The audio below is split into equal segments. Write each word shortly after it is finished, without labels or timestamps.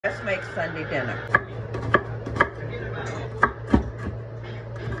Let's make Sunday dinner.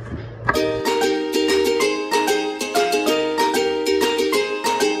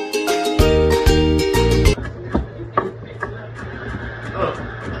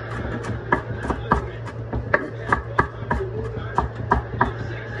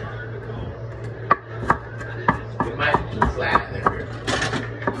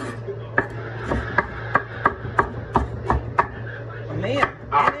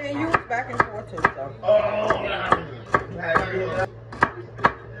 Man, you was back and forth too, so.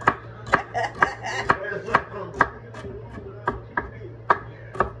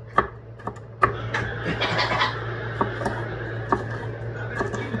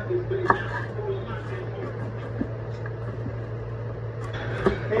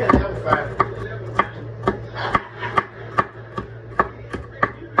 Yeah, that was fine.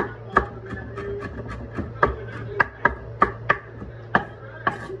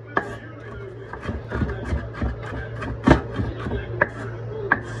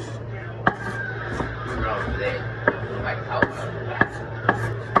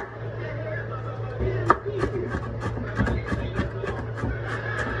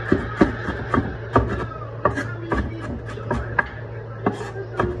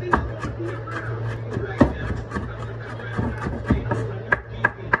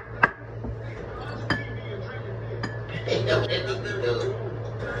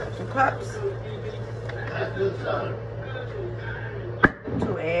 Two cups.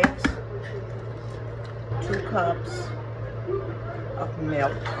 2 eggs. 2 cups of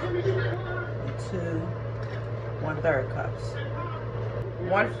milk. And 2 1/3 cups.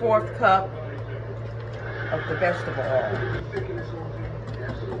 1/4 cup of the vegetable oil.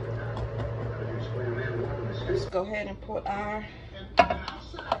 Let's go ahead and put our,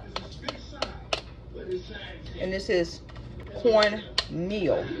 and this is corn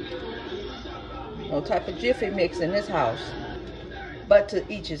meal. No type of jiffy mix in this house, but to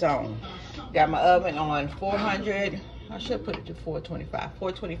each his own. Got my oven on 400. I should put it to 425.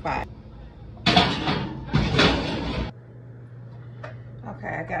 425. Okay,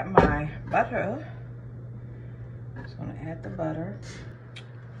 I got my butter. Just gonna add the butter.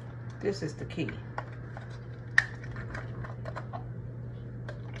 This is the key.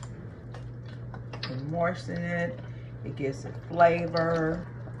 And moisten it. It gives it flavor.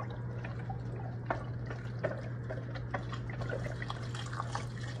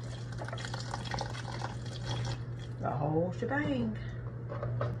 The whole shebang.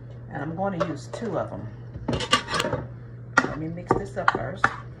 And I'm going to use 2 of them. Let me mix this up first.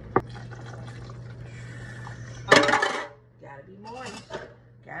 Gotta be moist.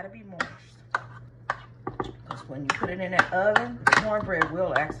 Gotta be moist. Because when you put it in that oven, the cornbread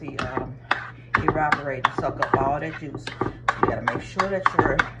will actually evaporate and suck up all that juice. You gotta make sure that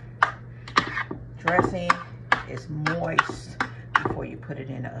your dressing is moist before you put it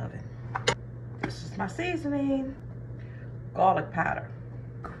in the oven. This is my seasoning. Garlic powder,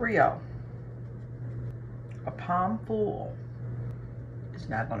 Creole, a palm full. It's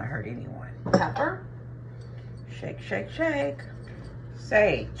not gonna hurt anyone. Pepper, shake, shake, shake.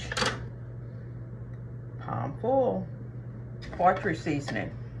 Sage, palm full. Partridge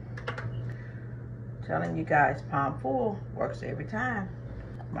seasoning. Telling you guys, palm full works every time.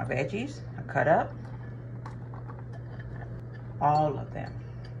 My veggies are cut up. All of them.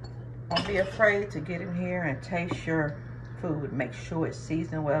 Don't be afraid to get in here and taste your food. Make sure it's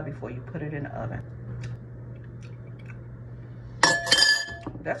seasoned well before you put it in the oven.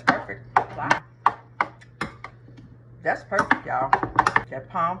 That's perfect. Wow. That's perfect, y'all. That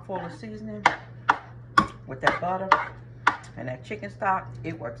palm full of seasoning with that butter and that chicken stock,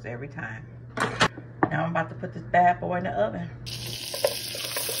 it works every time. Now I'm about to put this bad boy in the oven.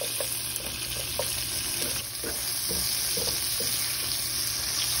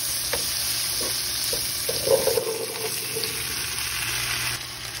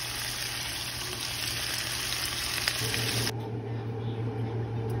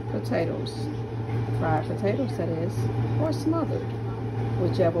 Potatoes, fried potatoes that is, or smothered,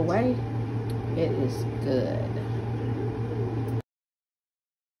 whichever way, it is good.